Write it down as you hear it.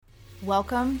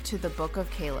Welcome to the Book of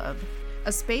Caleb,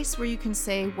 a space where you can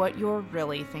say what you're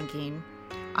really thinking.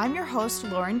 I'm your host,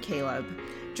 Lauren Caleb.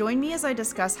 Join me as I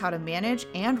discuss how to manage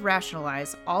and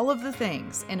rationalize all of the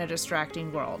things in a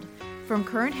distracting world. From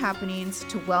current happenings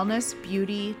to wellness,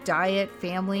 beauty, diet,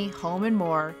 family, home, and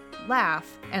more,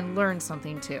 laugh and learn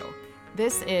something too.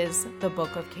 This is the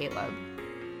Book of Caleb.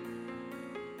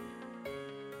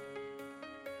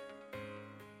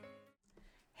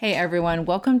 Hey everyone,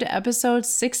 welcome to episode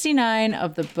 69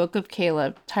 of the Book of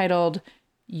Caleb, titled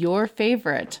Your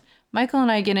Favorite. Michael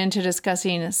and I get into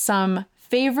discussing some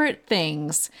favorite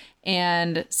things,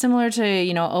 and similar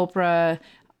to,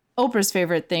 Oprah's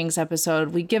favorite things episode,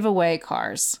 we give away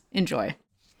cars. Enjoy.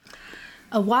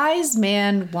 A wise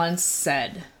man once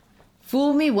said,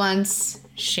 "Fool me once,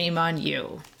 shame on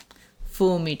you.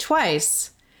 Fool me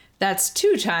twice, that's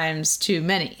 2 times too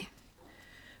many."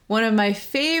 One of my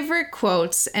favorite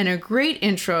quotes and a great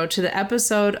intro to the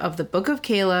episode of the Book of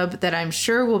Caleb that I'm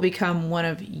sure will become one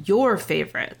of your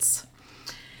favorites.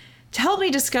 To help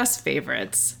me discuss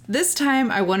favorites, this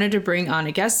time I wanted to bring on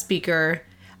a guest speaker,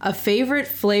 a favorite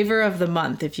flavor of the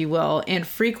month, if you will, and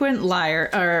frequent flyer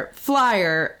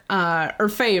or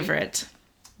favorite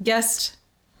guest,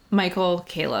 Michael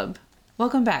Caleb.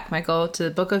 Welcome back, Michael, to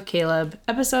the Book of Caleb,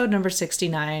 episode number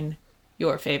 69,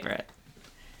 your favorite.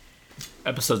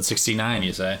 Episode 69,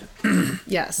 you say?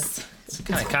 Yes. It's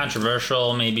kind of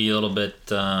controversial, maybe a little bit,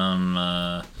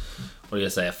 what do you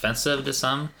say, offensive to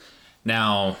some.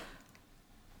 Now,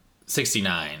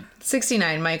 69.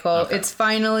 69, Michael. Okay. It's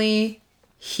finally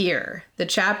here. The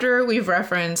chapter we've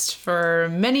referenced for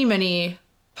many, many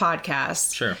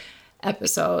podcasts. Sure.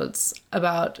 Episodes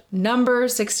about number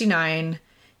 69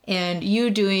 and you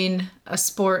doing a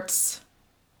sports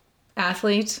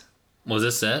athlete. Was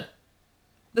this it?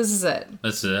 This is it.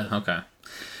 This is it? Okay.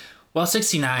 Well,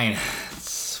 69,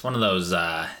 it's one of those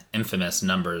infamous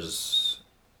numbers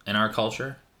in our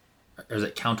culture. Or is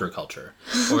it counterculture?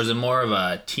 Or is it more of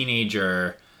a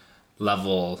teenager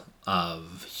level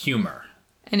of humor?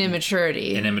 And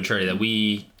immaturity. And immaturity that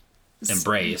we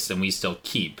embrace and we still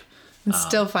keep. And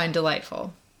still find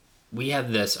delightful. We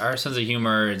have this, our sense of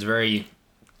humor is very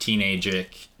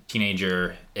teenager-ish,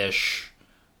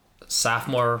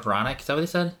 sophomore-ronic, is that what they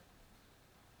said?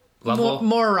 Level?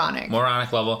 Moronic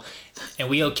level. And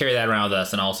we'll carry that around with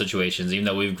us in all situations. Even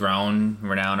though we've grown,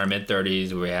 we're now in our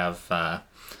mid-30s, we have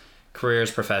careers,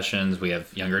 professions, we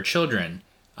have younger children.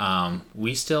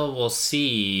 We still will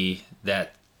see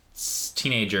that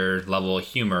teenager level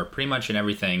humor pretty much in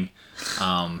everything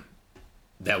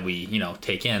that we,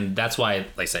 take in. That's why,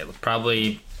 like I say,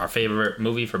 probably our favorite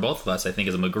movie for both of us, I think,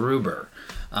 is MacGruber,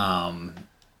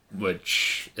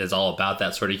 which is all about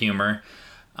that sort of humor.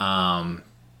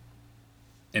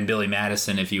 And Billy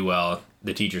Madison, if you will,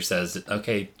 the teacher says,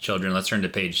 "Okay, children, let's turn to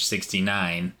page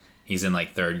 69. He's in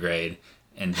like 3rd grade.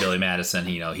 And Billy Madison,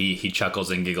 he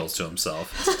chuckles and giggles to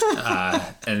himself.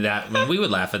 And we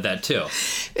would laugh at that too.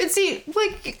 And see,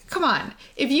 come on.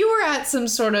 If you were at some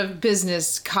sort of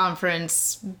business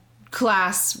conference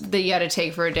class that you had to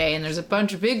take for a day, and there's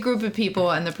a big group of people,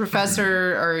 and the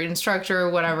professor or instructor or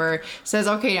whatever says,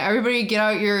 "Okay, everybody get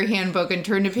out your handbook and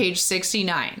turn to page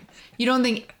 69. You don't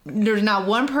think there's not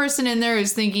one person in there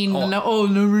who's thinking,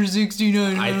 number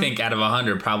 69. I think out of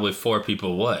 100, probably 4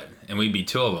 people would, and we'd be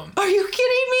 2 of them. Are you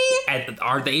kidding me? At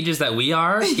our the ages that we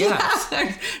are, yes.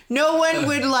 Yeah. No one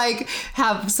would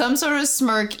have some sort of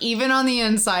smirk, even on the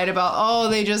inside, about,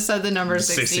 they just said the number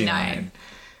 69.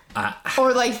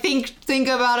 Or think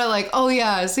about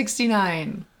it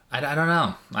 69. I don't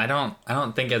know. I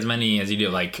don't think as many as you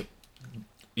do.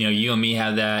 You and me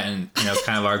have that, and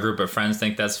kind of our group of friends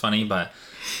think that's funny, but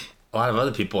a lot of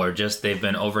other people are they've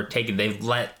been overtaken.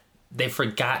 They've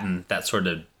forgotten that sort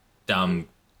of dumb,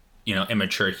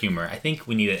 immature humor. I think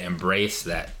we need to embrace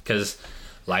that because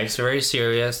life's very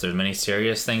serious. There's many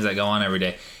serious things that go on every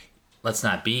day. Let's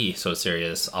not be so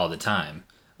serious all the time.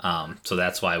 So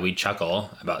that's why we chuckle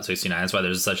about 69. That's why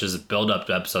there's such a build up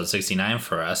to episode 69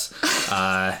 for us.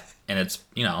 And it's,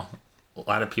 a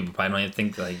lot of people probably don't even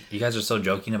think you guys are so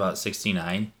joking about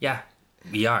 69. Yeah,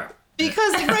 we are.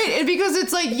 Because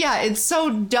it's it's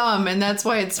so dumb, and that's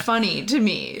why it's funny to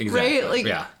me, exactly.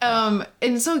 Right?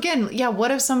 And so again, what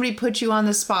if somebody put you on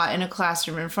the spot in a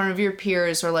classroom in front of your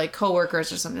peers or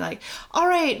coworkers or something "All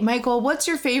right, Michael, what's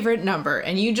your favorite number?"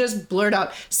 And you just blurt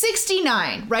out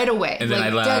 69 right away. And then I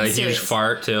let out a huge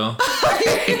fart too.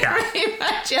 Pretty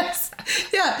much, yes.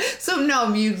 Yeah. So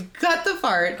no, you cut the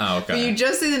fart. Oh, okay. But you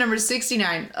just say the number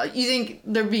 69. You think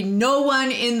there'd be no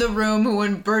one in the room who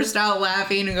wouldn't burst out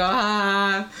laughing and go,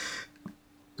 "Ah."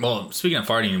 Well, speaking of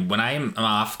farting, when I'm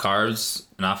off carbs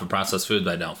and off of processed foods,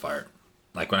 I don't fart.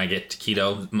 like when I get to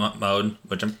keto mode,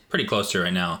 which I'm pretty close to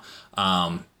right now,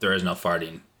 there is no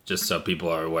farting, just so people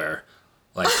are aware.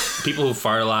 Like, people who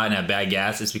fart a lot and have bad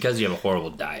gas, it's because you have a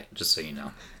horrible diet, just so you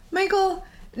know. Michael,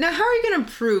 now how are you going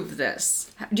to prove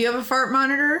this? Do you have a fart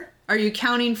monitor? Are you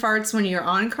counting farts when you're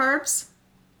on carbs?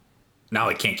 No,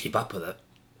 I can't keep up with it.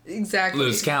 Exactly.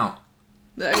 Lose count.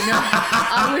 I know.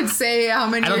 I would say how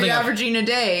many I don't you're think averaging a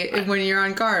day when you're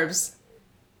on carbs.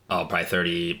 Oh,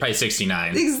 probably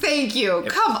 69. Thank you.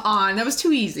 Come on. That was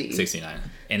too easy. 69.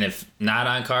 And if not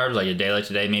on carbs, like a day like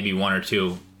today, maybe 1 or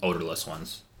 2 odorless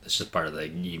ones. It's just part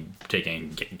of you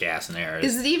taking gas and air.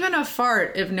 Is it even a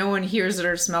fart if no one hears it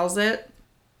or smells it?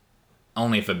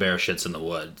 Only if a bear shits in the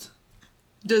woods.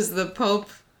 Does the Pope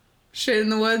shit in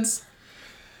the woods?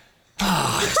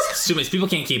 Stupid. People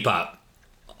can't keep up.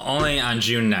 Only on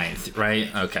June 9th,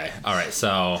 right? Okay. All right.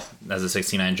 So that's a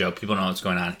 69 joke. People know what's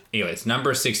going on. Anyways,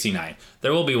 number 69.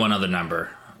 There will be one other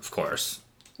number, of course.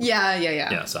 Yeah.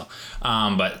 Yeah. So,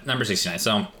 but number 69.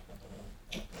 So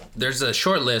there's a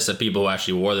short list of people who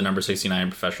actually wore the number 69 in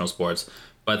professional sports.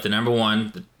 But the number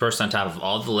one, the person on top of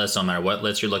all the lists, no matter what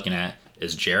list you're looking at,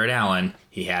 is Jared Allen.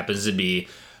 He happens to be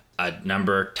a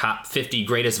top 50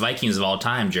 greatest Vikings of all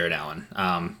time, Jared Allen.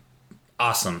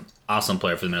 Awesome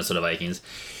player for the Minnesota Vikings.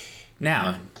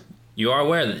 Now, you are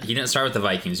aware that he didn't start with the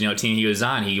Vikings. You know what team he was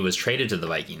on? He was traded to the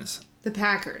Vikings. The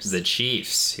Packers. The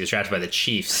Chiefs. He was drafted by the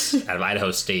Chiefs out of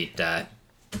Idaho State.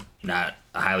 Not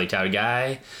a highly touted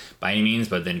guy by any means,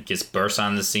 but then gets burst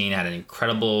on the scene, had an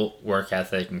incredible work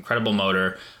ethic, incredible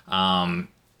motor. And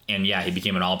yeah, he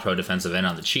became an all-pro defensive end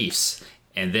on the Chiefs.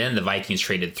 And then the Vikings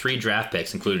traded 3 draft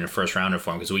picks, including a first-rounder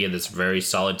for him, because we had this very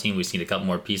solid team. We just need a couple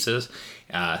more pieces.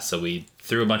 So we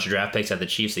threw a bunch of draft picks at the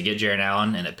Chiefs to get Jared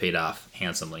Allen, and it paid off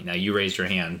handsomely. Now, you raised your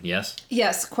hand, yes?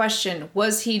 Yes, question.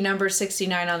 Was he number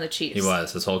 69 on the Chiefs? He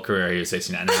was. His whole career, he was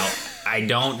 69. Now, I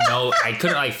don't know. I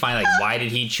couldn't, find, why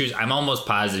did he choose? I'm almost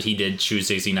positive he did choose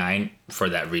 69 for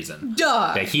that reason.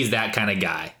 Duh! Like, he's that kind of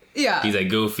guy. Yeah. He's a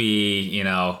goofy, kind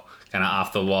of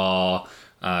off-the-wall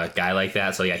guy like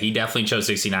that. So, yeah, he definitely chose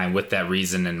 69 with that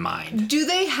reason in mind. Do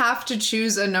they have to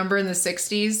choose a number in the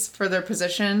 60s for their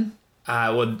position?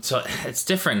 So it's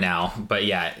different now, but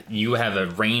yeah, you have a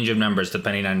range of numbers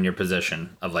depending on your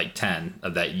position of 10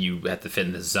 of that you have to fit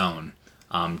in the zone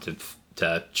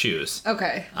to choose.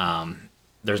 Okay.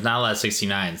 There's not a lot of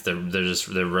 69s.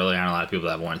 There really aren't a lot of people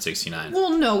that have worn 69.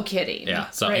 Well, no kidding. Yeah.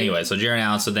 So right? anyway, so Jared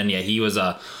Allen. So then he was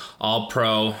a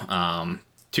All-Pro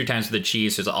 2 times with the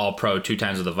Chiefs. He was an All-Pro 2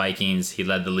 times with the Vikings. He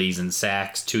led the leagues in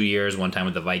sacks 2 years, 1 time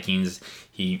with the Vikings.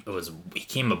 He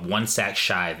came up 1 sack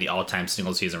shy of the all-time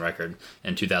single season record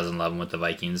in 2011 with the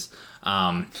Vikings.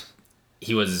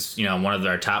 He was, one of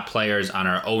our top players on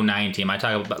our 09 team. I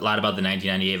talk a lot about the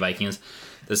 1998 Vikings,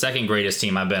 the second greatest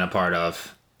team I've been a part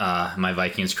of my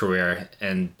Vikings career,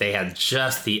 and they had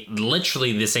just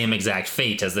literally the same exact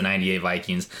fate as the 98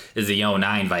 Vikings is the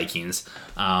 09 Vikings.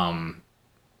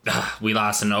 We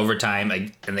lost in overtime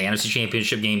in the NFC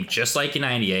Championship game, just like in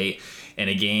 98, in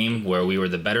a game where we were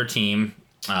the better team.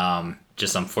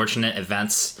 Just unfortunate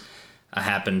events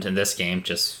happened in this game.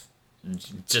 Just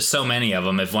so many of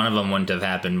them. If one of them wouldn't have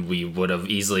happened, we would have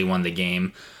easily won the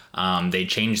game. They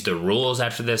changed the rules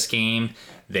after this game.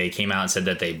 They came out and said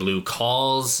that they blew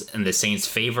calls in the Saints'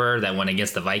 favor that went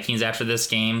against the Vikings after this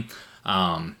game.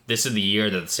 This is the year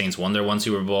that the Saints won their 1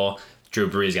 Super Bowl. Drew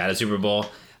Brees got a Super Bowl.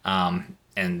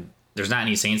 And there's not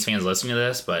any Saints fans listening to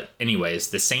this, but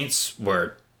anyways, the Saints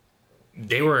were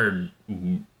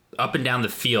up and down the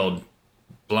field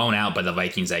blown out by the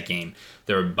Vikings that game.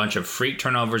 There were a bunch of freak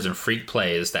turnovers and freak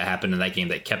plays that happened in that game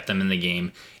that kept them in the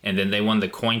game. And then they won the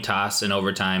coin toss in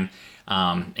overtime.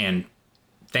 And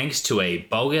thanks to a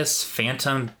bogus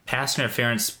phantom pass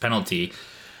interference penalty,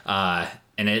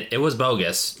 and it was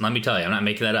bogus. Let me tell you, I'm not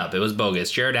making that up. It was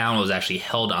bogus. Jared Allen was actually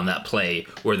held on that play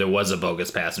where there was a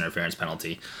bogus pass interference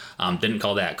penalty. Didn't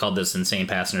call that. Called this insane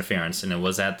pass interference, and it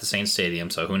was at the Saints Stadium,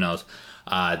 so who knows.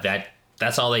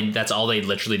 That's all they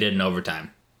literally did in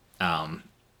overtime.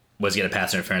 Was get a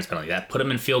pass interference penalty. That put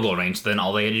them in field goal range. So then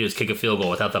all they had to do was kick a field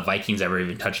goal without the Vikings ever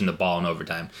even touching the ball in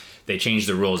overtime. They changed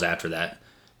the rules after that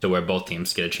to where both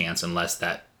teams get a chance unless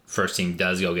that first team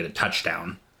does go get a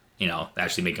touchdown.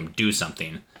 Actually make them do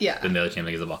something. Yeah. Then the other team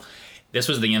gets the ball. This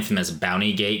was the infamous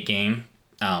Bounty Gate game.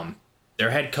 Their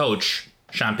head coach,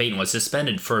 Sean Payton, was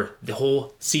suspended for the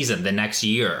whole season the next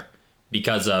year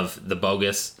because of the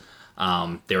bogus.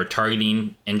 They were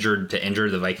targeting injure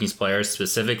the Vikings players,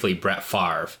 specifically Brett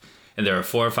Favre. And there were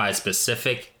 4 or 5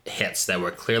 specific hits that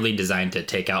were clearly designed to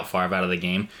take out Favre out of the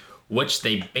game, which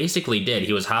they basically did.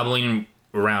 He was hobbling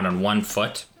around on 1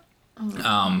 foot.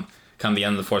 Kind come the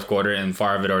end of the fourth quarter, and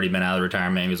Favre had already been out of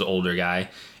retirement. He was an older guy.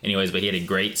 Anyways, but he had a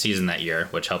great season that year,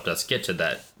 which helped us get to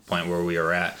that point where we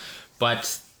were at.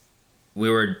 But we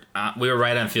were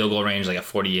right on field goal range, like a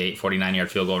 48,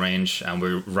 49-yard field goal range.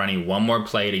 We were running one more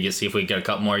play to see if we could get a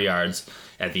couple more yards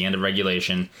at the end of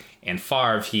regulation. And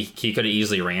Favre, he could have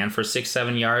easily ran for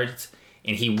 6-7 yards,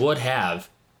 and he would have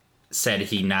said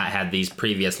he not had these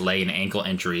previous leg and ankle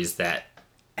injuries that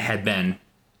had been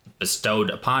bestowed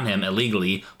upon him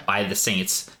illegally by the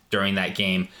Saints during that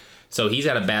game. So he's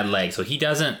got a bad leg. So he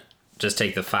doesn't just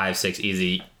take the 5-6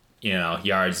 easy,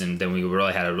 yards, and then we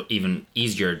really had an even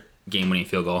easier game-winning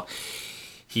field goal.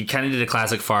 He kind of did a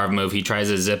classic Favre move. He tries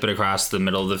to zip it across the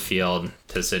middle of the field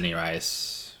to Sidney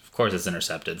Rice. Of course, it's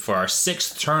intercepted for our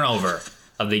 6th turnover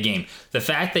of the game. The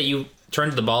fact that you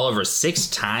turned the ball over 6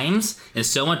 times and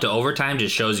still went to overtime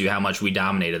just shows you how much we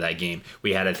dominated that game.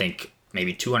 We had, I think,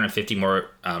 maybe 250 more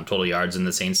total yards than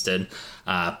the Saints did,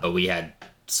 but we had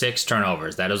 6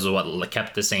 turnovers. That is what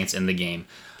kept the Saints in the game.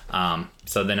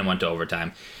 So then it went to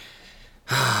overtime.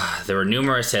 There were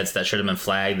numerous hits that should have been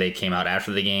flagged. They came out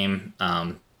after the game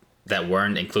that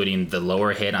weren't, including the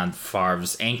lower hit on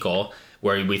Favre's ankle,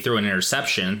 where we threw an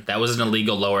interception. That was an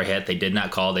illegal lower hit. They did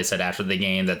not call. They said after the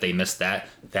game that they missed that.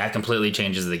 That completely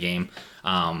changes the game.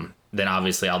 Then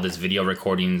obviously all these video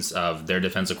recordings of their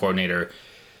defensive coordinator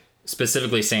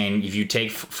specifically saying if you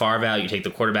take Favre out, you take the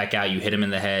quarterback out, you hit him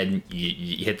in the head,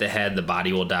 you hit the head, the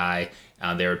body will die.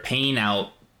 They're paying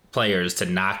out players to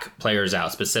knock players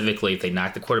out. Specifically, if they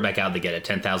knock the quarterback out, they get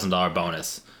a $10,000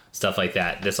 bonus. Stuff like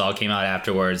that. This all came out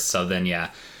afterwards. So then,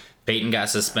 Peyton got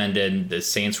suspended. The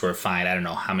Saints were fined, I don't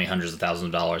know how many hundreds of thousands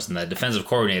of dollars. And the defensive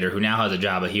coordinator, who now has a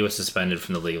job, but he was suspended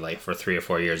from the league for 3 or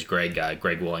 4 years, Greg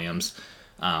Williams.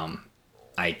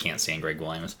 I can't stand Greg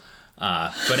Williams.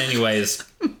 But anyways,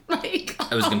 it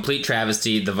was a complete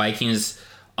travesty. The Vikings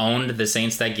owned the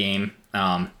Saints that game.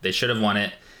 They should have won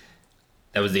it.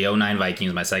 That was the 09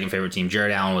 Vikings, my second favorite team.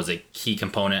 Jared Allen was a key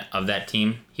component of that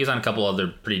team. He was on a couple other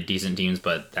pretty decent teams,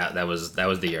 but that was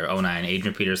the year. 09.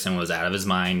 Adrian Peterson was out of his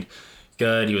mind.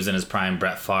 Good. He was in his prime.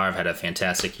 Brett Favre had a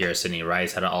fantastic year. Sidney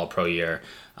Rice had an all-pro year.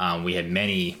 We had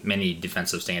many, many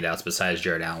defensive standouts besides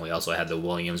Jared Allen. We also had the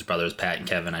Williams brothers, Pat and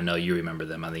Kevin. I know you remember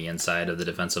them on the inside of the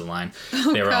defensive line.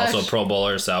 They were also Pro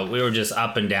Bowlers, so we were just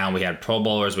up and down. We had Pro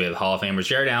Bowlers. We have Hall of Famers.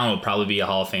 Jared Allen will probably be a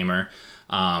Hall of Famer.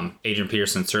 Adrian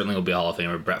Peterson certainly will be a Hall of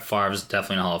Famer. Brett Favre is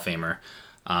definitely a Hall of Famer.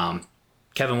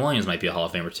 Kevin Williams might be a Hall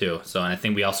of Famer too. So, and I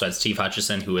think we also had Steve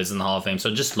Hutchinson, who is in the Hall of Fame.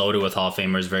 So just loaded with Hall of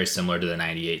Famers, very similar to the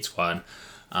 98 squad.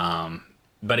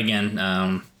 But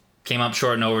again, came up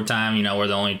short in overtime. We're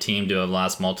the only team to have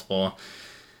lost multiple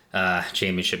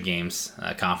championship games,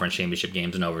 conference championship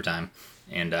games in overtime.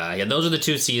 And those are the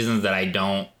 2 seasons that I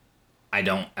don't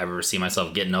ever see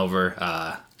myself getting over.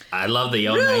 I love the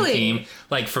 09 team.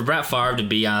 Like, for Brett Favre to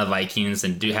be on the Vikings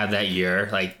and do have that year,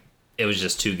 like, it was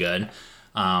just too good.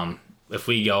 If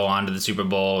we go on to the Super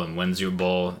Bowl and win the Super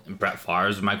Bowl, and Brett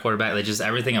Favre's my quarterback, like, just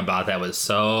everything about that was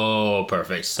so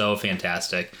perfect, so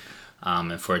fantastic.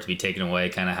 And for it to be taken away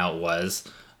kind of how it was,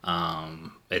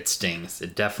 it stings.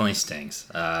 It definitely stings.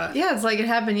 It's like it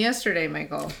happened yesterday,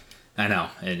 Michael. I know.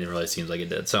 It really seems like it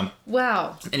did. So,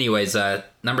 wow. Anyways,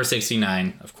 number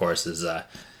 69, of course, is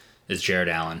Jared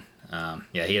Allen.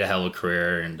 He had a hell of a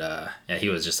career, and he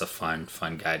was just a fun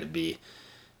guy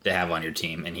to have on your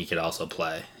team, and he could also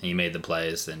play. He made the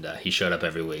plays, and he showed up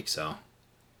every week. So,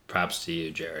 props to you,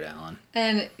 Jared Allen.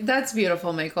 And that's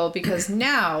beautiful, Michael, because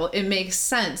now it makes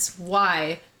sense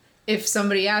why, if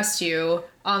somebody asked you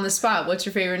on the spot, what's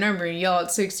your favorite number, and you yell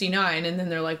at 69, and then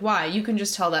they're like, why? You can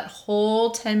just tell that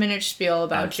whole 10-minute spiel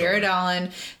about Absolutely. Jared Allen,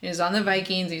 and he's on the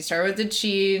Vikings, and you start with the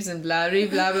Chiefs, and blah, blah,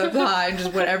 blah, blah, blah, and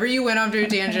just whatever you went off to a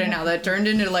tangent, now that turned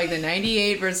into like the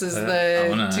 98 versus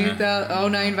the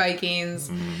 2009 Vikings.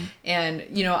 Mm-hmm. And,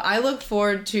 I look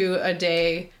forward to a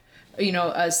day,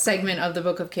 a segment of the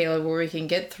Book of Caleb where we can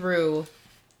get through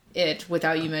it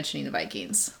without you mentioning the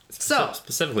Vikings. So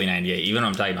specifically 98. Even though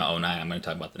I'm talking about 09, I'm going to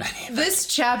talk about the 98. This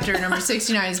chapter, number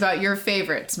 69, is about your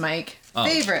favorites, Mike.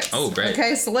 Favorites. Oh, great.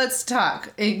 Okay, so let's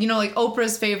talk. Like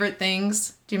Oprah's favorite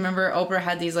things. Do you remember Oprah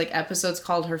had these like episodes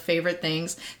called her favorite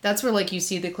things? That's where like you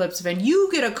see the clips of, and you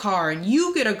get a car, and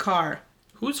you get a car.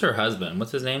 Who's her husband?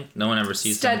 What's his name? No one ever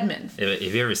sees Stedman. him. Have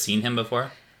you ever seen him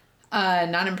before?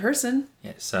 Not in person.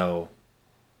 Yeah, so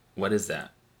what is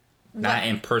that? Not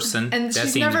in person. And that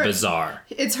seems bizarre.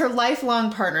 It's her lifelong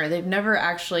partner. They've never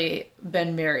actually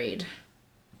been married.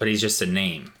 But he's just a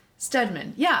name.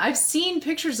 Stedman. Yeah, I've seen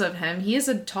pictures of him. He is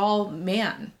a tall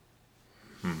man.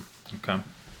 Okay.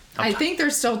 I think they're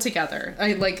still together. But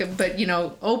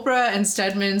Oprah and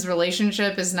Stedman's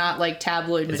relationship is not like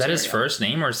tabloid material. Is that his first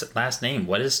name or his last name?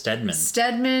 What is Stedman?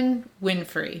 Stedman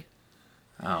Winfrey.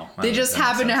 Oh. They just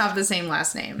happen to have the same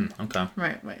last name. Okay.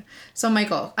 Right. So,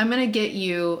 Michael, I'm going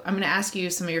to ask you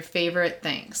some of your favorite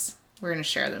things. We're going to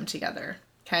share them together.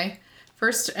 Okay?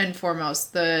 First and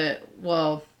foremost, number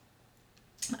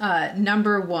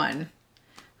one,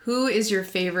 who is your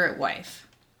favorite wife?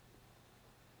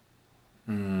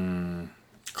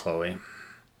 Khloe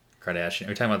Kardashian. Are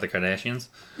we talking about the Kardashians?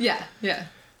 Yeah.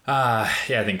 I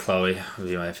think Khloe would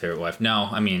be my favorite wife. No,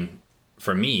 I mean,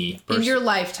 for me... In your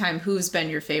lifetime, who's been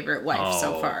your favorite wife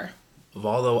so far? Of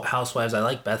all the housewives, I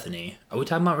like Bethany. Are we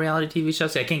talking about reality TV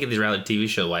shows? See, I can't get these reality TV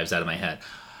show wives out of my head.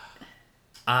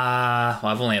 Well,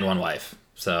 I've only had one wife,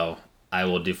 so I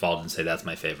will default and say that's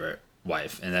my favorite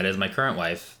wife, and that is my current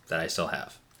wife that I still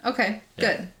have. Okay,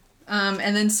 good.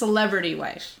 And then celebrity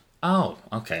wife. Oh,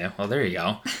 okay. Well, there you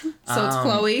go. So it's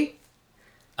Khloe?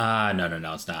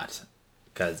 No, it's not.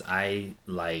 Because I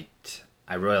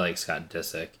really like Scott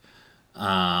Disick.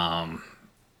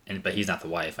 But he's not the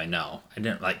wife, I know. I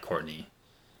didn't like Courtney.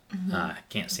 I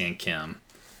can't stand Kim.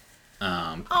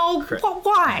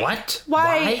 Why? What?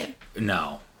 Why?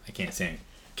 No, I can't stand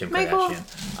Kim Michael,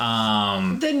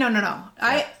 Kardashian. No.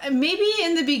 I maybe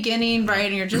in the beginning, right?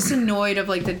 And you're just annoyed of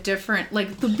like the different,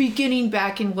 like the beginning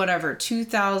back in whatever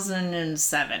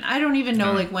 2007. I don't even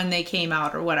know like when they came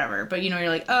out or whatever. But you're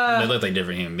like, they look like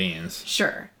different human beings.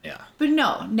 Sure. Yeah. But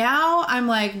no, now I'm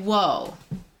like, whoa,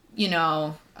 eating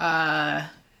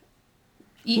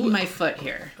my foot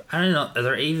here. I don't know. Are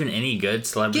there even any good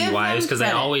celebrity wives? Because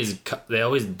they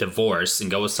always divorce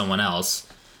and go with someone else.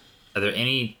 Are there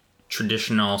any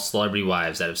traditional celebrity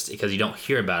wives that have, because you don't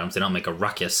hear about them, so they don't make a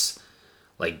ruckus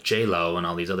like J-Lo and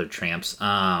all these other tramps?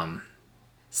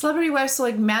 Celebrity wives, so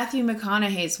like Matthew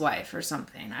McConaughey's wife or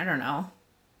something. I don't know.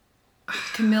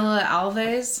 Camila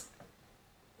Alves.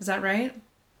 Is that right?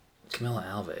 Camila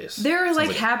Alves. They're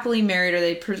like happily married,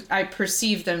 or I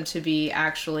perceive them to be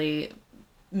actually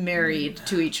married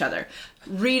to each other.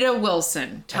 Rita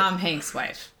Wilson, Tom Hanks'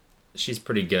 wife. She's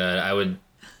pretty good.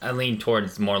 I lean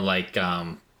towards more like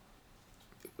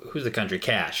who's the country?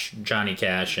 Cash, Johnny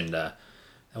Cash, and that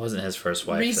wasn't his first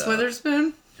wife. Reese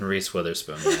Witherspoon. And Reese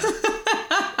Witherspoon. Yeah.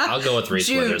 I'll go with Reese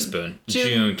Witherspoon.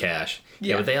 June Cash.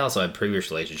 Yeah, but they also had previous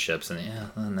relationships, and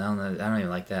no, I don't even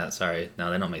like that. Sorry,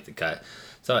 no, they don't make the cut.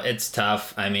 So it's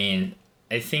tough. I mean,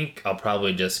 I think I'll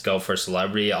probably just go for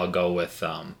celebrity. I'll go with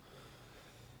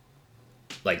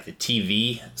like the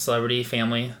TV celebrity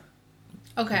family.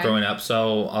 Okay. Growing up,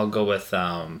 so I'll go with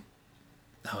they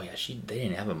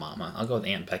didn't have a mama. I'll go with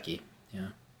Aunt Becky. Yeah.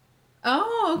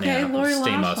 Oh, okay. Lori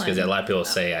Loughlin. Because a lot of people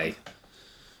say I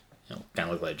kind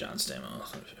of look like John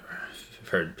Stamos. I've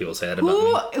heard people say that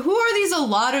about me. Who are these a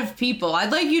lot of people?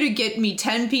 I'd like you to get me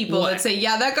 10 people that say,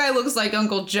 yeah, that guy looks like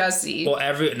Uncle Jesse. Well,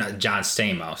 not John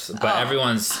Stamos, but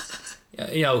everyone's,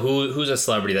 who's a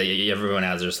celebrity that everyone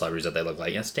has their celebrities that they look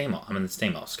like. Yeah, Stamos. I'm the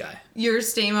Stamos guy. You're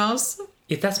Stamos?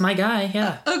 If that's my guy,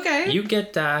 yeah. Okay. You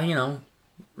get,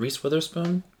 Reese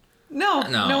Witherspoon? No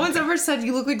one's ever said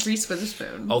you look like Reese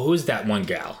Witherspoon. Oh, who's that one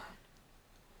gal?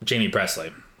 Jamie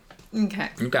Presley. Okay.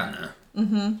 You've gotten her.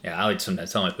 Mm-hmm. Yeah, I like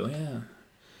sometimes tell my people,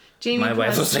 my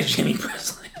wife looks like Jamie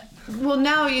Presley. Well,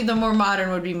 now the more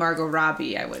modern would be Margot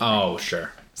Robbie, I would think. Oh,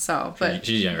 sure. So, but...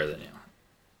 She's younger than you.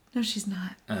 No, she's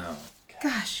not. Oh.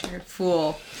 Gosh, you're a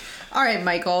fool. All right,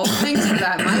 Michael. Thanks for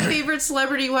that. My favorite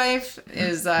celebrity wife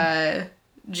is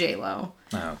J-Lo.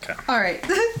 Okay. All right.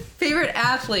 Favorite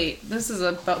athlete. This is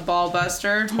a ball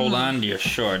buster. Hold on to your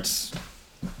shorts.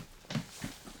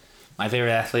 My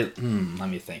favorite athlete? Let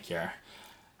me think here.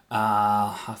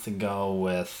 I'll have to go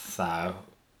with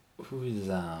who's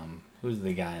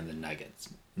the guy in the Nuggets?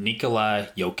 Nikola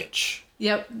Jokic.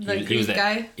 Yep, the Greek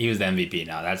guy. He was the MVP.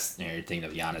 Now that's you're thinking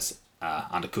of Giannis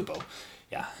Antetokounmpo.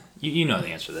 Yeah, you know the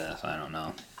answer to this. I don't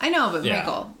know. I know, but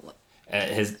Michael.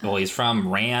 He's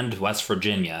from Rand, West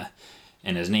Virginia,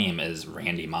 and his name is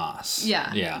Randy Moss.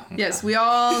 Yeah. Yeah. Okay. Yes, we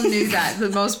all knew that. The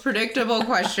most predictable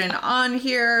question on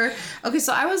here. Okay,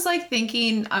 so I was like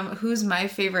thinking, who's my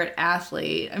favorite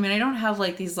athlete? I mean, I don't have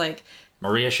like these like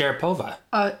Maria Sharapova.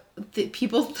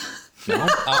 People. No.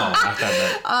 Oh, I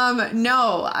thought that.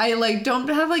 No, I like don't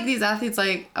have like these athletes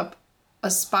like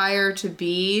aspire to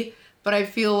be. But I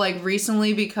feel like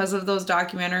recently, because of those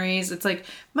documentaries, it's like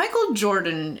Michael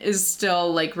Jordan is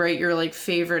still like, right, your like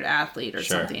favorite athlete or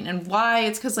something. And why?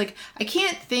 It's because like I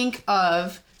can't think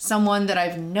of someone that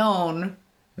I've known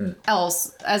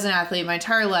else as an athlete my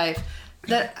entire life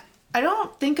that I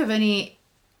don't think of any.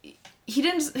 He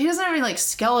doesn't have any like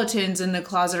skeletons in the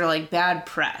closet or like bad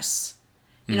press.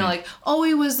 You know, like, oh,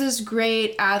 he was this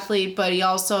great athlete, but he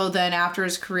also then after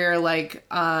his career, like,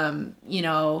 you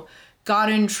know,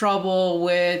 got in trouble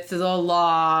with the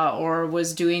law or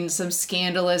was doing some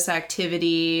scandalous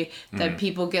activity that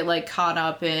people get like caught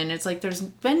up in. It's like there's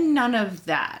been none of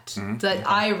that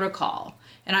I recall.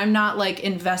 And I'm not like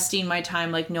investing my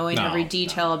time like knowing every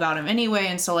detail about him anyway.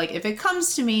 And so like if it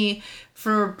comes to me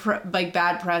for like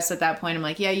bad press at that point, I'm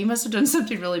like, yeah, you must have done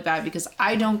something really bad because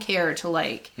I don't care to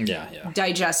like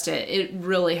digest it. It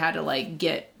really had to like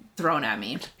get thrown at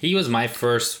me. He was my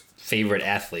first favorite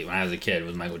athlete when I was a kid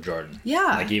was Michael Jordan.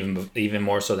 Yeah. Like even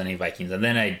more so than any Vikings. And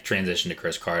then I transitioned to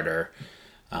Chris Carter.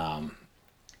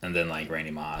 And then like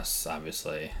Randy Moss,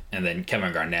 obviously. And then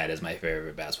Kevin Garnett is my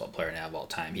favorite basketball player now of all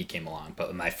time. He came along.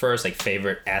 But my first like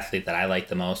favorite athlete that I liked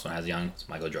the most when I was young was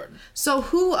Michael Jordan. So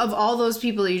who of all those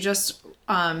people that you just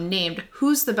named,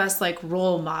 who's the best like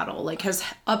role model? Like has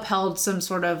upheld some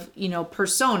sort of, you know,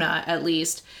 persona at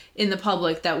least in the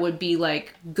public that would be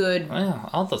like good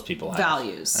all those people have.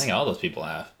 Values. I think all those people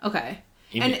have. Okay.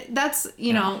 And that's,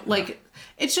 you know, like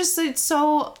it's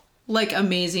so like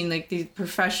amazing, like the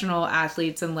professional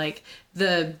athletes and like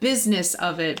the business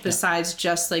of it besides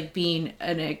just like being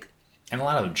and a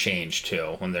lot of them change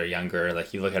too when they're younger.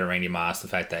 Like you look at a Randy Moss, the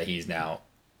fact that he's now,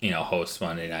 you know, hosts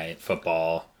Monday Night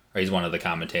Football, or he's one of the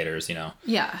commentators, you know,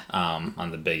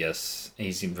 on the biggest.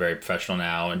 He's very professional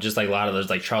now, and just like a lot of those,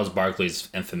 like Charles Barkley's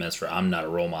infamous for I'm not a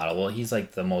role model. Well, he's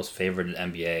like the most favorite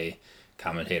NBA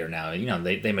commentator now. You know,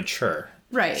 they mature.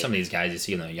 Right. Some of these guys you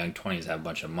see in their young 20s have a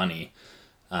bunch of money.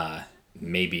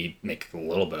 Maybe make a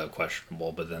little bit of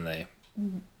questionable, but then they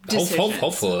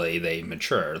hopefully they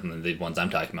mature. And the ones I'm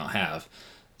talking about have.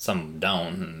 Some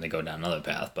don't, and they go down another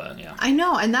path. But yeah, I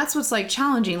know, and that's what's like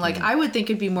challenging. Like I would think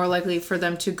it'd be more likely for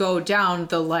them to go down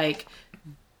the like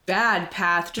bad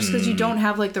path just because you don't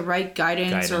have like the right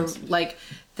guidance or like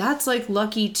that's like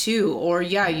lucky too. Or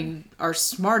you are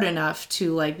smart enough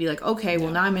to like be like, okay,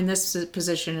 well now I'm in this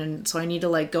position, and so I need to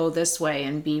like go this way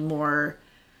and be more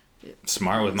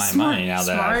smart with my money now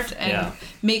that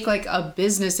make like a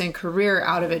business and career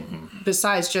out of it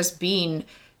besides just being,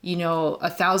 you know,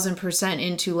 1,000%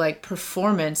 into like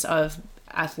performance of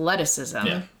athleticism.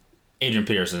 Yeah. Adrian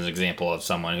Peterson's an example of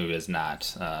someone who has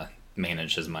not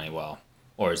managed his money well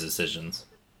or his decisions.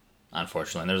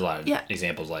 Unfortunately, there's a lot of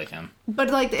examples like him. But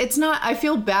like, it's not, I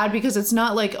feel bad because it's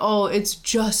not like, oh, it's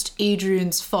just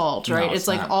Adrian's fault, right? No, it's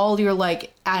like all your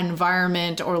like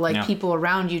environment or like people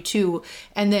around you too.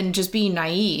 And then just being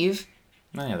naive.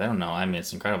 No, yeah, they don't know. I mean,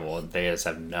 it's incredible. They just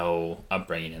have no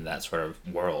upbringing in that sort of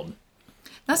world.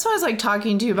 That's what I was like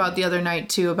talking to you about the other night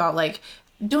too, about like,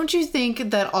 don't you think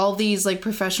that all these like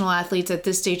professional athletes at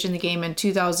this stage in the game in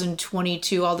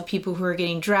 2022, all the people who are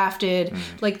getting drafted,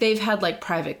 like they've had like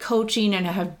private coaching and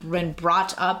have been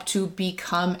brought up to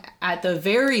become at the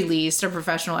very least a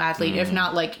professional athlete, if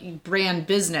not like brand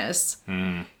business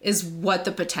is what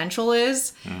the potential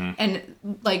is. And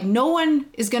like no one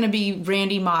is going to be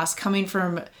Randy Moss coming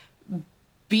from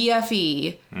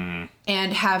BFE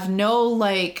and have no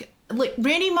like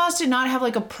Randy Moss did not have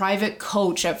like a private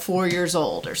coach at 4 years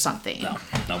old or something.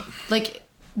 No. Like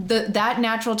that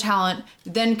natural talent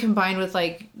then combined with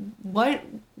like what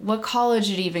college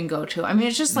did he even go to? I mean,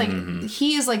 it's just like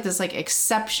he is like this like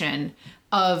exception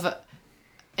of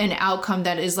an outcome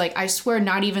that is like, I swear,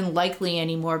 not even likely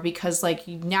anymore because like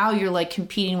now you're like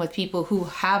competing with people who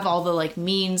have all the like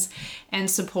means and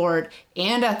support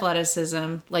and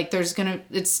athleticism. Like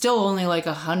it's still only like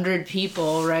 100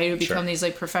 people, right, who become these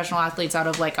like professional athletes out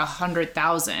of like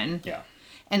 100,000. Yeah.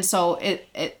 And so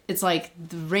it's like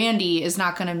Randy is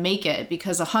not going to make it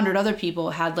because 100 other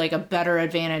people had like a better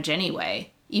advantage anyway,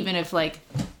 even if like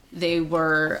they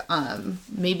were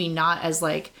maybe not as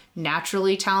like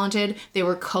naturally talented. They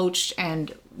were coached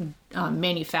and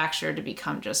manufactured to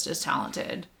become just as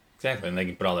talented. Exactly, and they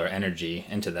can put all their energy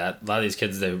into that. A lot of these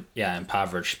kids, they're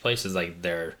impoverished places, like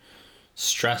they're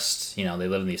stressed. You know, they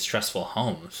live in these stressful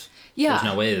homes. Yeah, there's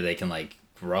no way that they can like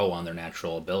grow on their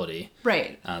natural ability.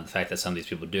 Right. The fact that some of these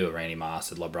people do, Randy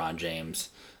Moss and LeBron James,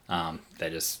 they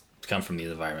just come from these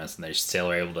environments and they still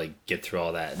are able to get through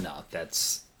all that. No,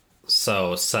 that's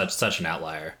such an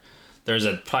outlier. There's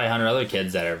probably 100 other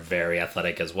kids that are very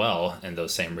athletic as well in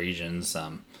those same regions.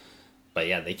 But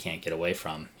yeah, they can't get away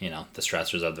from, you know, the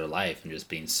stressors of their life and just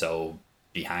being so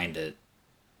behind it,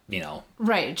 you know.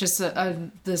 Right. Just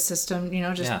the system, you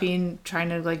know, just trying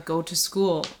to like go to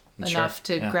school enough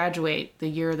to graduate the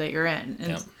year that you're in.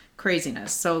 And it's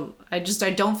craziness. So I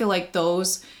don't feel like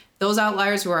those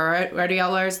outliers who are already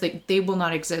outliers, they will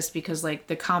not exist because like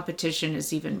the competition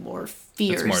is even more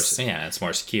fierce. It's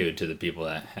more skewed to the people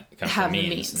that come from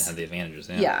means and have the advantages.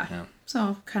 Yeah.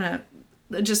 So kind of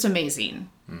just amazing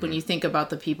when you think about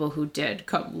the people who did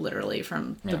come literally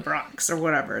from the Bronx or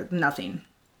whatever. Nothing.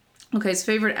 Okay, so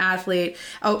favorite athlete.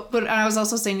 Oh, but I was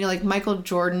also saying, like, Michael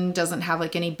Jordan doesn't have,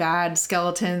 like, any bad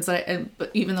skeletons.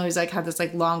 But even though he's, like, had this,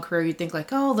 like, long career, you'd think, like,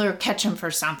 oh, they'll catch him for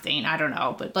something. I don't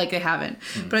know. But, like, they haven't.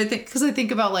 But I think, because I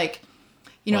think about, like,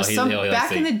 you know,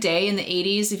 back in the day, in the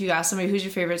 80s, if you asked somebody who's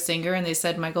your favorite singer and they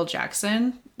said Michael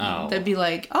Jackson, they'd be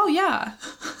like, oh, yeah.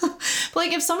 But,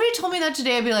 like, if somebody told me that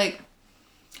today, I'd be like,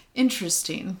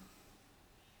 interesting.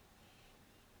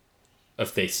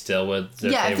 If they still would,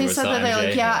 if they said that,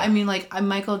 they're like, I mean, like, I'm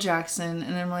Michael Jackson,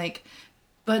 and I'm like,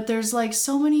 but there's like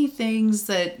so many things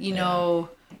that, you know,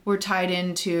 were tied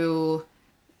into,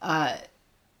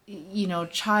 you know,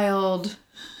 child.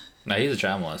 No, he's a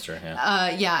child molester.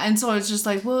 Yeah. And so it's just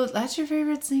like, well, that's your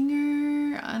favorite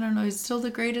singer. I don't know. He's still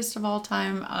the greatest of all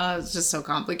time. It's just so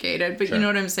complicated, but you know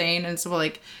what I'm saying. And so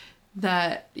like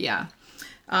that, yeah.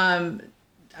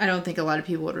 I don't think a lot of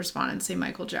people would respond and say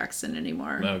Michael Jackson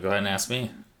anymore. No, go ahead and ask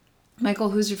me. Michael,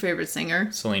 who's your favorite singer?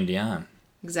 Celine Dion.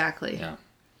 Exactly. Yeah.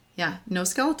 Yeah. No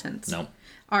skeletons. Nope.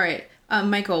 All right.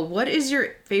 Michael, what is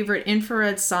your favorite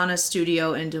infrared sauna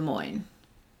studio in Des Moines?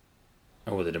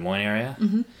 Oh, the Des Moines area?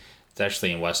 Mm-hmm. It's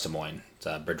actually in West Des Moines. It's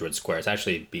Bridgewood Square. It's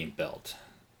actually being built.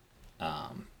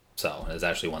 So it's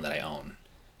actually one that I own.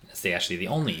 It's actually the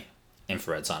only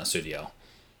infrared sauna studio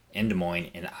in Des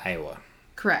Moines in Iowa.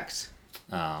 Correct.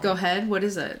 Go ahead. What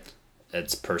is it?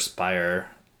 It's Perspire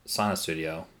Sauna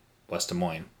Studio, West Des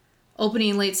Moines.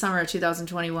 Opening late summer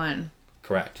 2021.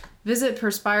 Correct. Visit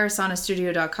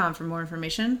perspiresaunastudio.com for more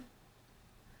information.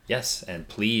 Yes, and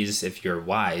please, if you're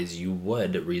wise, you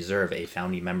would reserve a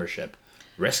founding membership.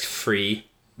 Risk-free,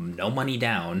 no money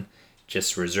down,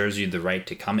 just reserves you the right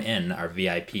to come in our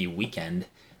VIP weekend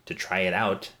to try it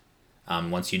out.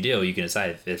 Once you do, you can decide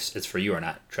if it's for you or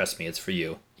not. Trust me, it's for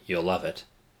you. You'll love it.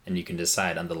 And you can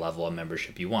decide on the level of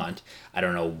membership you want. I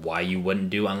don't know why you wouldn't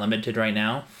do unlimited right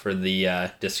now for the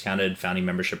discounted founding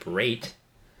membership rate.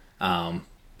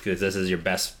 Because this is your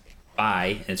best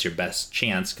buy, and it's your best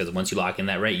chance, because once you lock in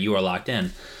that rate, you are locked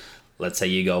in. Let's say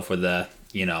you go for the,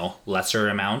 you know, lesser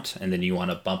amount, and then you want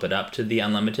to bump it up to the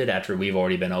unlimited after we've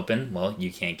already been open. Well,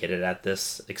 you can't get it at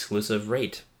this exclusive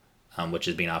rate, which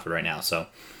is being offered right now. So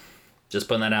just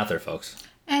putting that out there, folks.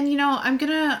 And, you know, I'm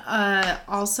going to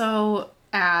also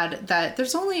add that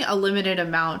there's only a limited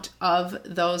amount of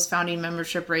those founding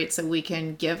membership rates that we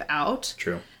can give out.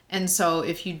 True. And so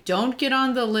if you don't get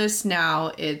on the list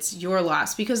now, it's your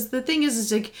loss. Because the thing is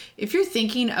like, if you're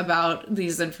thinking about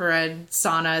these infrared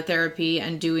sauna therapy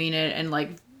and doing it, and like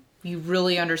you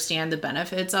really understand the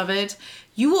benefits of it,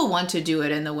 you will want to do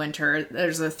it in the winter.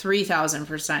 There's a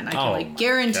 3,000%. I can like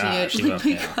guarantee it. Oh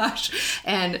my gosh.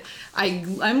 And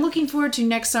I'm looking forward to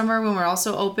next summer when we're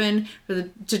also open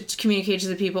to communicate to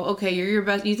the people, okay, you're your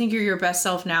best. You think you're your best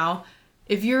self now.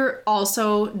 If you're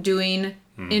also doing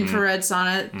infrared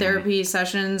sauna therapy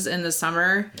sessions in the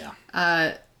summer,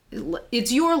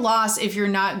 it's your loss if you're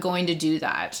not going to do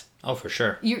that. Oh, for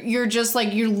sure. You're just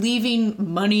like, you're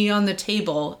leaving money on the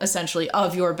table, essentially,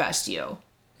 of your best you.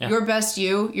 Yeah. Your best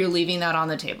you're leaving that on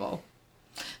the table.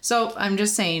 So I'm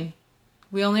just saying,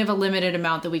 we only have a limited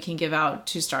amount that we can give out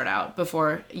to start out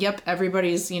before,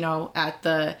 everybody's, you know, at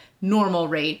the normal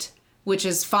rate, which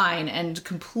is fine and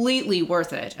completely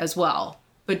worth it as well.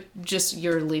 But just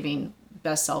you're leaving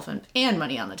best self and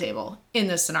money on the table in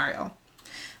this scenario.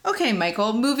 Okay,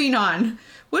 Michael, moving on.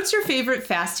 What's your favorite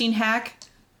fasting hack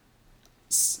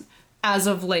as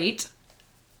of late?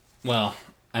 Well,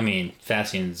 I mean,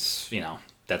 fasting's, you know,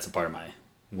 that's a part of my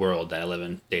world that I live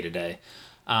in day to day.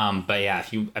 But yeah,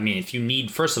 if you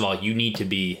need, first of all, you need to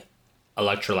be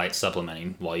electrolyte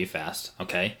supplementing while you fast,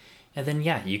 okay? And then,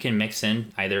 yeah, you can mix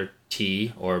in either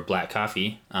tea or black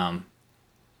coffee.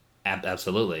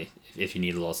 Absolutely. If you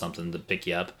need a little something to pick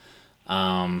you up.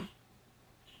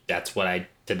 That's what I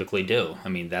typically do. I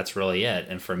mean, that's really it.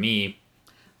 And for me,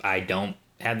 I don't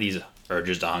have these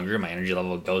urges to hunger. My energy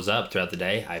level goes up throughout the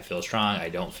day. I feel strong. I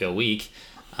don't feel weak.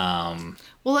 Well,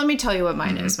 let me tell you what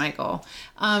mine is, Michael.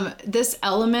 This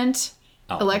Element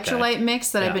electrolyte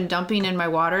mix that I've been dumping in my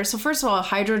water. So first of all, a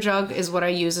Hydro Jug is what I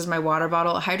use as my water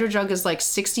bottle. A Hydro Jug is like a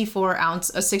 64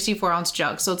 ounce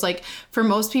jug. So it's like, for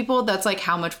most people, that's like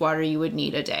how much water you would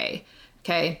need a day.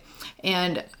 Okay.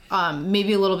 And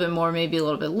maybe a little bit more, maybe a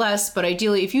little bit less. But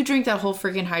ideally, if you drink that whole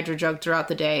freaking Hydro Jug throughout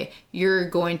the day, you're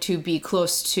going to be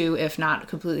close to, if not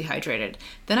completely hydrated.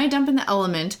 Then I dump in the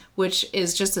Element, which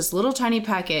is just this little tiny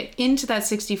packet, into that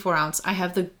 64 ounce. I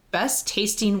have the best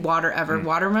tasting water ever.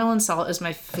 Watermelon salt is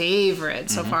my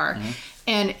favorite so far.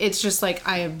 And it's just like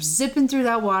I am zipping through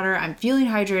that water. I'm feeling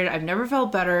hydrated. I've never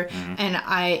felt better. And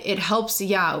it helps,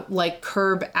 like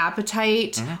curb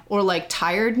appetite or like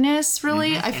tiredness,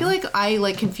 really. I feel like I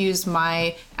like confuse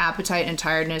my appetite and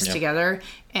tiredness together.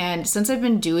 And since I've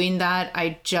been doing that,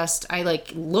 I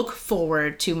like look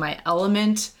forward to my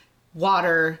element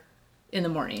water in the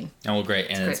morning. Oh, well, great.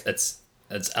 And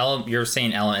you're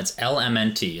saying element, it's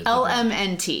LMNT.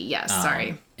 LMNT, yes,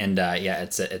 sorry. And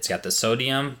it's got the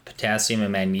sodium, potassium,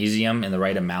 and magnesium in the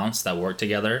right amounts that work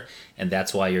together, and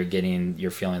that's why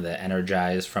you're feeling the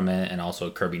energized from it, and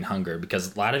also curbing hunger,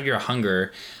 because a lot of your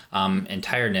hunger and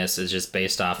tiredness is just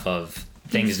based off of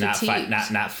things not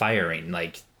firing.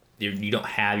 Like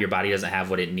your body doesn't have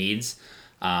what it needs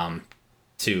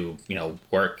to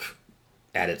work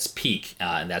at its peak,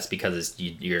 and that's because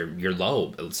you're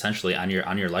low essentially on your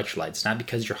electrolytes. It's not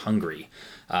because you're hungry.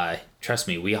 Trust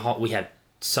me, we have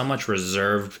so much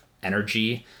reserved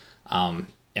energy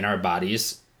in our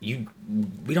bodies. We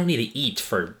don't need to eat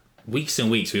for weeks and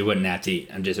weeks. We wouldn't have to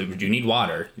eat. You need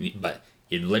water, but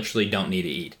you literally don't need to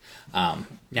eat.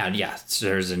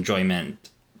 There's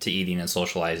enjoyment to eating and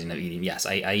socializing of eating. Yes,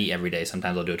 I eat every day.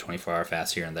 Sometimes I'll do a 24-hour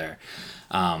fast here and there,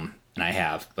 and I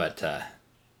have. But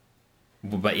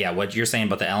yeah, what you're saying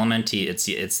about the LMNT, it's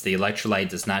the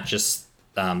electrolytes. It's not just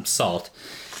salt.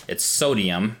 It's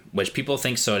sodium, which people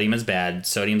think sodium is bad.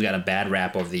 Sodium's got a bad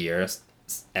rap over the years,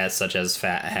 such as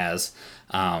fat has.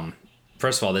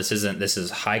 First of all, this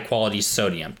is high quality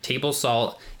sodium. Table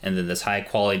salt and then this high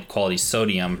quality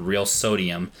sodium, real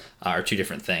sodium, are two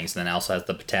different things. And then it also has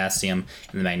the potassium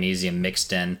and the magnesium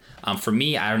mixed in. For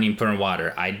me, I don't even put in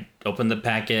water. I open the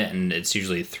packet and it's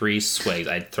usually 3 swigs.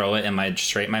 I throw it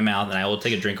straight in my mouth, and I will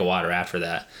take a drink of water after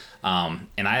that.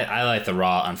 And I like the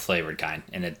raw unflavored kind,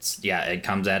 and it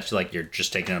comes at you like you're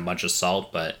just taking a bunch of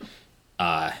salt, but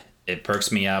it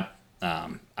perks me up.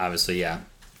 Obviously, I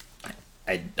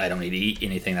don't need to eat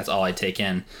anything. That's all I take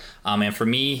in. And for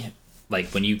me, like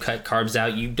when you cut carbs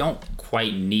out, you don't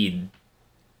quite need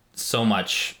so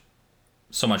much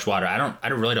water. I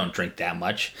really don't drink that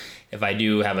much. If I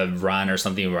do have a run or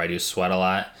something where I do sweat a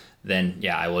lot, then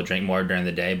I will drink more during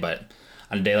the day. But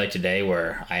on a day like today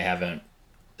where I haven't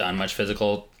done much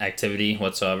physical activity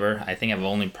whatsoever, I think I've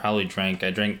only probably drank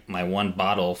my 1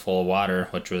 bottle full of water,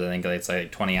 which was, I think it's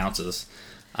like 20 ounces.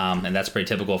 And that's pretty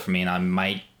typical for me. And I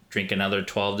might drink another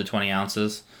 12 to 20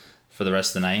 ounces for the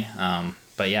rest of the night.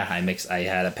 But I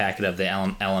had a packet of the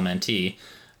LMNT.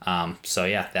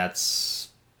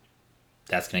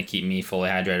 That's going to keep me fully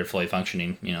hydrated, fully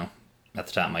functioning, at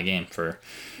the top of my game for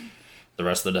the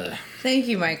rest of the day. Thank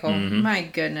you, Michael. Mm-hmm. My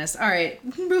goodness. All right,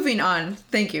 moving on.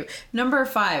 Thank you. Number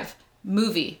 5,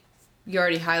 movie. You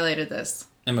already highlighted this.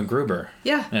 Emma Gruber.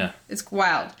 Yeah. It's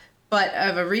wild. But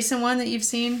of a recent one that you've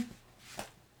seen?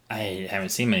 I haven't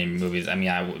seen many movies. I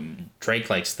mean, Drake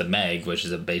likes The Meg, which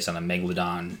is based on a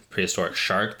megalodon prehistoric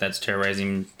shark that's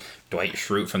terrorizing Dwight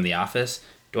Schrute from The Office.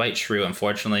 Dwight Schrute,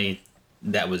 unfortunately,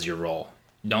 that was your role.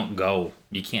 Don't go.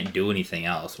 You can't do anything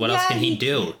else. What else can he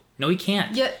do? No, he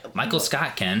can't. Yeah. Michael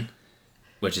Scott can,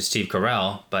 which is Steve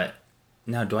Carell, but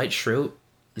no, Dwight Schrute,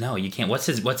 no, you can't. What's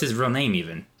his real name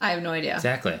even? I have no idea.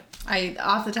 Exactly.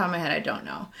 Off the top of my head, I don't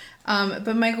know.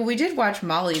 But Michael, we did watch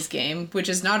Molly's Game, which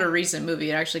is not a recent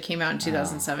movie. It actually came out in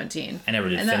 2017. I never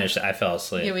did finish it. I fell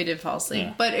asleep. Yeah, we did fall asleep.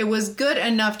 Yeah. But it was good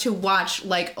enough to watch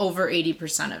like over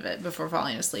 80% of it before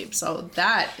falling asleep. So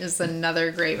that is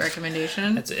another great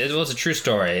recommendation. It was a true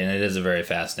story, and it is a very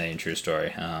fascinating true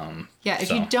story.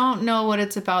 If you don't know what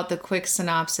it's about, the quick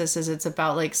synopsis is it's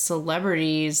about like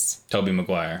celebrities. Tobey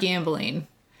Maguire. Gambling.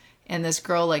 And this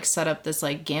girl like set up this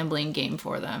like gambling game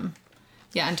for them.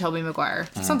 Yeah, and Tobey Maguire.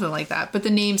 Something like that. But the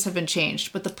names have been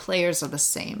changed, but the players are the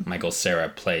same. Michael Cera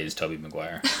plays Tobey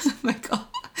Maguire. Michael.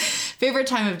 Favorite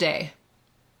time of day?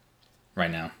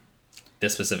 Right now.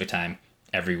 This specific time,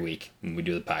 every week when we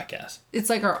do the podcast. It's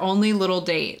like our only little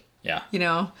date. Yeah.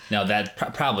 No, that's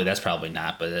probably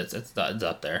not, but it's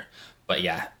up there. But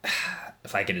yeah,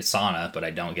 if I get a sauna, but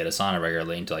I don't get a sauna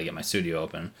regularly until I get my studio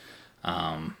open.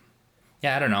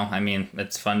 I don't know. I mean,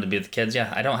 it's fun to be with the kids.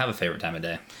 Yeah, I don't have a favorite time of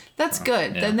day. That's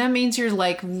good. Yeah. Then that means you're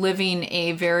like living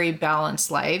a very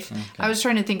balanced life. Okay. I was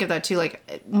trying to think of that too.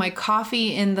 Like my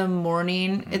coffee in the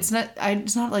morning, it's not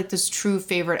like this true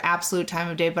favorite absolute time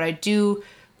of day, but I do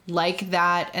like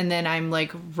that. And then I'm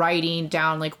like writing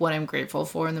down like what I'm grateful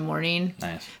for in the morning.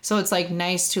 Nice. So it's like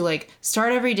nice to like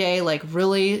start every day, like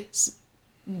really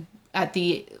at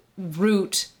the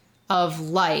root of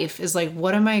life is like,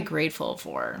 what am I grateful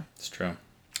for? It's true.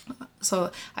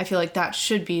 So I feel like that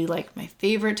should be like my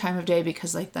favorite time of day,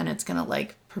 because like then it's gonna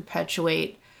like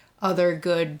perpetuate other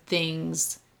good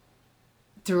things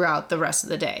throughout the rest of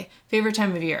the day. Favorite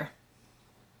time of year?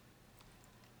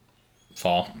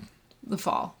 Fall. The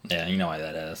fall. Yeah, you know why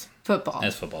that is. Football.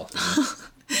 It's football.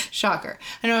 Shocker.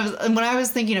 I know when I was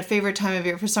thinking of favorite time of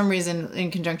year, for some reason,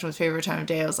 in conjunction with favorite time of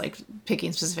day, I was like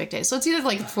picking specific days. So it's either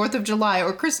like 4th of July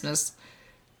or Christmas.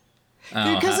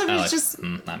 Because it was just...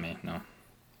 not me, no.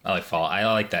 I like fall. I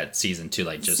like that season too,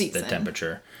 like just the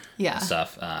temperature and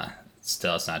stuff.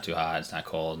 Still, it's not too hot, it's not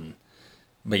cold.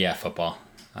 But yeah, football.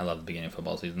 I love the beginning of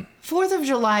football season. 4th of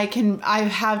July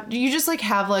you just like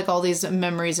have like all these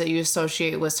memories that you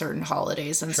associate with certain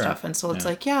holidays and stuff. And so it's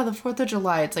like, the 4th of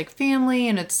July, it's like family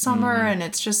and it's summer and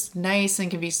it's just nice and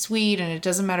can be sweet. And it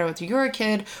doesn't matter whether you're a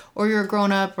kid or you're a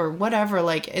grown up or whatever.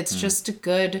 Like it's just a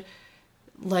good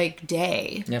like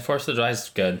day. Yeah, 4th of July is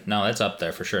good. No, that's up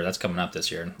there for sure. That's coming up this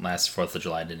year. Last 4th of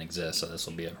July didn't exist. So this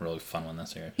will be a really fun one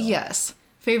this year. Yes.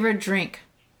 Favorite drink?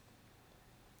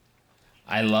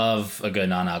 I love a good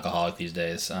non-alcoholic these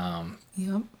days.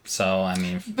 Yep. So, I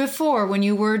mean... Before, when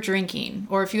you were drinking,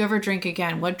 or if you ever drink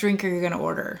again, what drink are you going to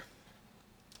order?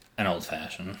 An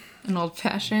old-fashioned. An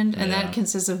old-fashioned? And that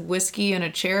consists of whiskey and a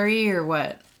cherry, or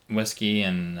what? Whiskey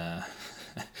and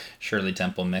Shirley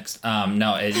Temple mixed. An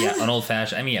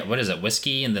old-fashioned. I mean, what is it?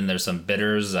 Whiskey, and then there's some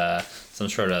bitters, some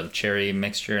sort of cherry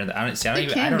mixture. I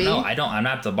don't know. I'm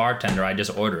not the bartender. I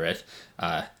just order it.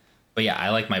 But yeah, I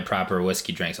like my proper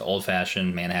whiskey drinks.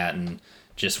 Old-fashioned, Manhattan,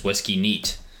 just whiskey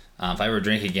neat. If I ever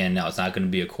drink again, no, it's not going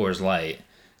to be a Coors Light.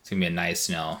 It's going to be a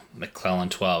nice, McClellan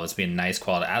 12. It's going to be a nice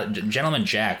quality. Gentleman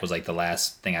Jack was like the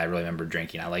last thing I really remember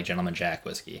drinking. I like Gentleman Jack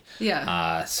whiskey.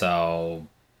 Yeah. So,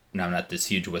 no, I'm not this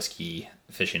huge whiskey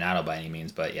aficionado by any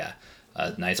means, but yeah,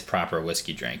 a nice proper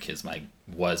whiskey drink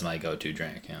was my go-to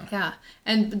drink. Yeah.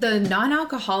 And the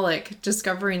non-alcoholic,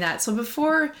 discovering that. So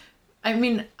before... I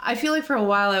mean, I feel like for a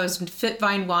while I was Fit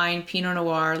Vine Wine, Pinot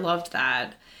Noir, loved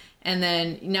that. And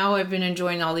then now I've been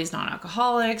enjoying all these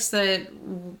non-alcoholics that,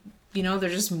 they're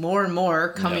just more and more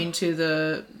coming to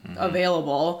the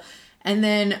available. And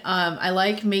then I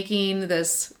like making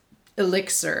this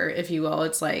elixir, if you will.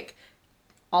 It's like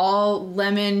all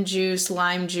lemon juice,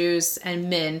 lime juice, and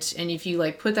mint. And if you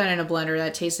like put that in a blender,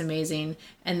 that tastes amazing.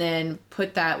 And then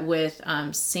put that with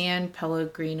San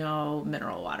Pellegrino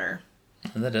mineral water.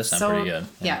 That does sound pretty good.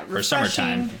 Yeah, for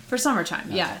summertime. For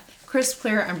summertime, yeah. Crisp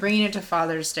clear. I'm bringing it to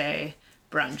Father's Day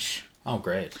brunch. Oh,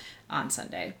 great. On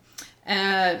Sunday.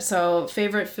 So,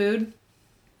 favorite food?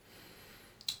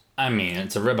 I mean,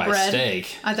 it's a ribeye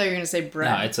steak. I thought you were going to say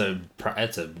bread. No,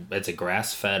 it's a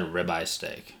grass-fed ribeye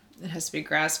steak. It has to be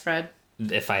grass-fed?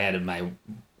 If I had my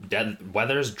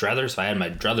druthers, if I had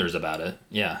my druthers about it,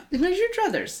 yeah. It makes your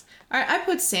druthers. All right, I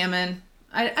put salmon.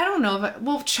 I don't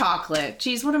know chocolate.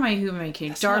 Jeez, who am I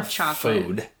kidding? That's dark not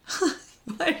chocolate. Food.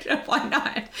 Why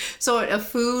not? So a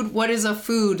food, what is a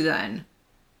food then?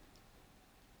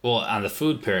 Well, on the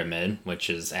food pyramid, which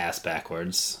is ass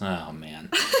backwards. Oh, man.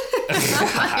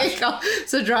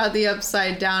 So draw it the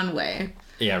upside down way.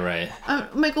 Yeah, right.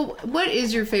 Michael, what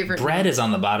is your favorite? Bread is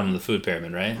on the bottom of the food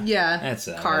pyramid, right? Yeah. That's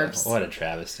carbs. What a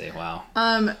travesty. Wow.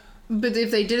 But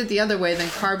if they did it the other way, then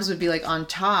carbs would be like on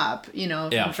top,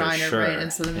 Yeah, for sure. Right?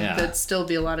 And so then that'd still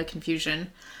be a lot of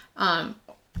confusion.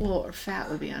 Or fat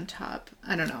would be on top.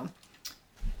 I don't know.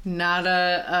 Not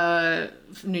a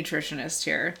nutritionist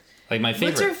here. Like my favorite.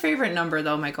 What's your favorite number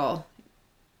though, Michael?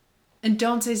 And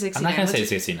don't say 69. I'm not gonna say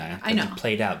 69. I know. You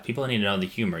played out. People need to know the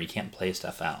humor. You can't play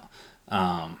stuff out.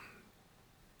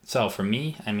 So for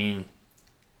me, I mean,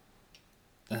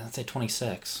 I'd say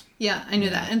 26. Yeah, I knew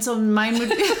that. And so mine would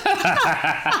be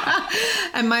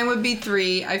and mine would be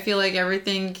 3. I feel like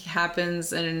everything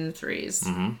happens in 3s.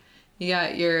 Mm-hmm. You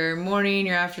got your morning,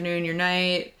 your afternoon, your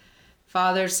night,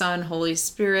 Father, Son, Holy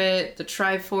Spirit, the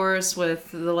Triforce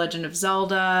with The Legend of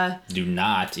Zelda. Do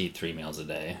not eat 3 meals a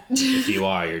day. If you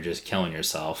are, you're just killing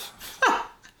yourself.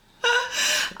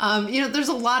 There's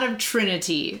a lot of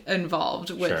Trinity involved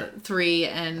with 3,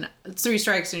 and 3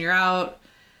 strikes and you're out.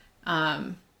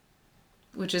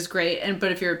 Which is great.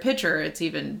 But if you're a pitcher, it's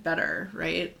even better,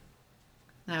 right?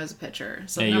 I was a pitcher.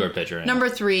 So yeah, you were a pitcher. Yeah. Number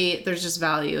 3, there's just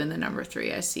value in the number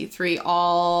 3. I see 3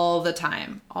 all the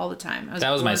time. All the time. That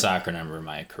was my soccer number in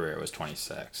my career, was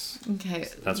 26. Okay.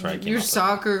 So that's where I came Your up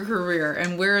soccer with. Career.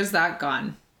 And where has that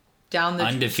gone? Down the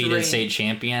undefeated drain. State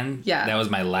champion. Yeah. That was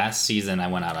my last season I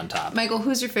went out on top. Michael,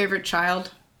 who's your favorite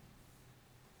child?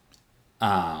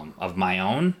 Of my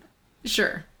own?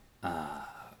 Sure.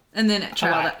 And then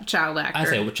child actor. I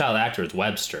say child actor is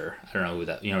Webster. I don't know who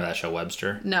that. You know that show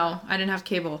Webster? No, I didn't have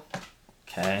cable.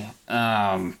 Okay.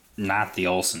 Not the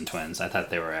Olsen twins. I thought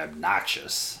they were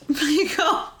obnoxious.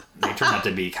 Michael. They turned out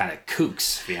to be kind of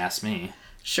kooks, if you ask me.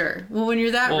 Sure. Well, when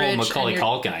you're that rich. Macaulay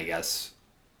Culkin, I guess.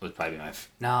 would probably be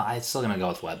no, I'm still gonna go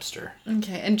with Webster.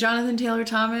 Okay, and Jonathan Taylor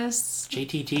Thomas?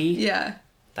 JTT? Yeah.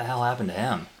 What the hell happened to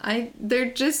him?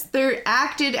 They're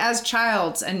acted as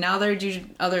childs, and now they're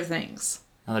doing other things.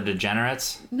 Another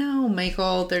degenerates? No,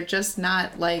 Michael, they're just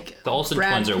not like the Olsen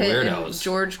Brad twins are Pitt weirdos. and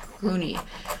George Clooney.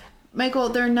 Michael,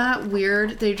 they're not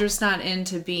weird. They're just not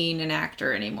into being an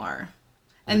actor anymore.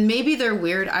 And maybe they're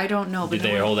weird. I don't know. Did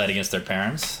they hold that against their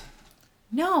parents?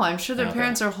 No, I'm sure their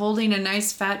parents are holding a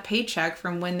nice fat paycheck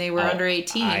from when they were under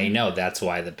 18. I know. That's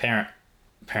why the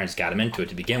parents got them into it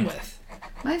to begin with.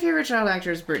 My favorite child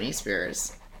actor is Britney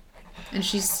Spears. And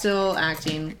she's still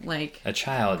acting like... A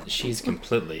child, she's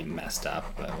completely messed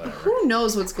up, but whatever. Who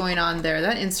knows what's going on there?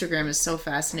 That Instagram is so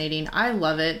fascinating. I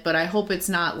love it, but I hope it's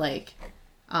not like...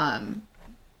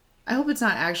 I hope it's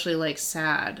not actually like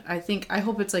sad. I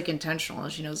hope it's like intentional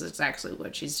and she knows exactly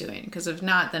what she's doing. Because if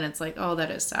not, then it's like, oh, that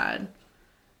is sad.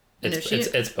 And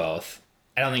It's both.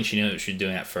 I don't think she knew what she was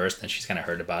doing at first, and she's kind of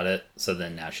heard about it, so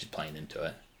then now she's playing into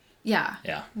it. Yeah.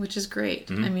 Yeah. Which is great.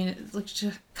 Mm-hmm. I mean, it looks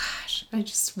just, gosh,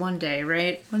 one day,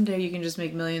 right? One day you can just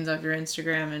make millions off your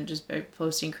Instagram and just by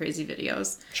posting crazy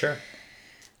videos. Sure.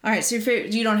 All right, so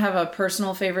you don't have a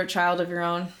personal favorite child of your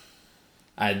own?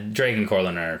 Drake and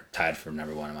Corlin are tied for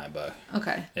number one in my book.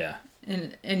 Okay. Yeah.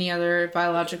 And any other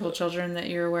biological children that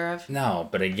you're aware of? No,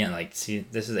 but again, like, see,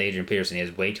 this is Adrian Peterson. He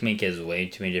has way too many kids, way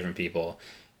too many different people.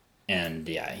 And,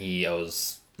 yeah, he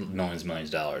owes millions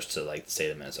of dollars to, like, the state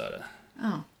of Minnesota.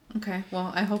 Oh, okay.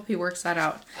 Well, I hope he works that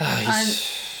out.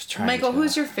 Michael,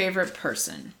 who's your favorite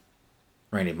person?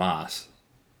 Randy Moss.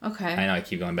 Okay. I know I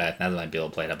keep going back. Now that might be able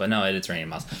to play it up. But no, it's Randy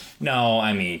Moss. No,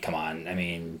 I mean, come on. I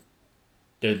mean,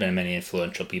 there's been many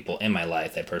influential people in my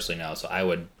life that I personally know, so I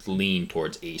would lean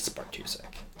towards Ace Bartusek.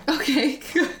 Okay,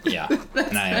 good. Yeah,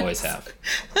 and I always have.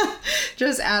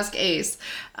 Just ask Ace.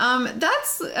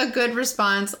 That's a good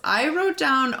response. I wrote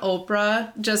down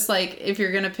Oprah, just like if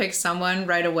you're going to pick someone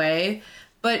right away.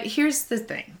 But here's the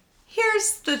thing.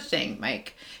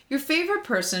 Mike. Your favorite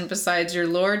person besides your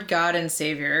Lord, God, and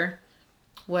Savior,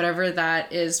 whatever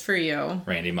that is for you.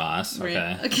 Randy Moss,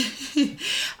 okay.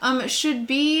 Okay. Should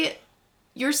be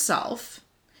yourself.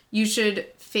 You should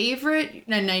favorite,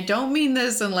 and I don't mean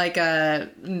this in like a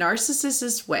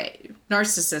narcissist way,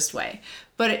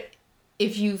 but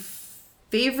if you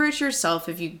favorite yourself,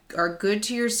 if you are good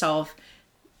to yourself,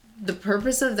 the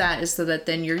purpose of that is so that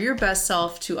then you're your best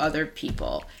self to other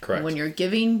people. Correct. And when you're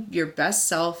giving your best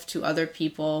self to other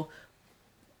people,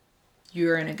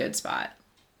 you're in a good spot.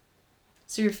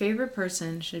 So your favorite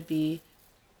person should be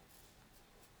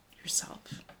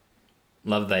yourself.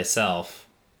 Love thyself.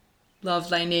 Love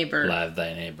thy neighbor. Love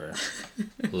thy neighbor.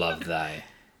 Love thy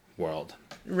world.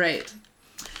 Right.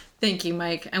 Thank you,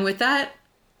 Mike. And with that,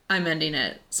 I'm ending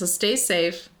it. So stay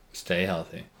safe. Stay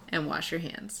healthy. And wash your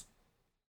hands.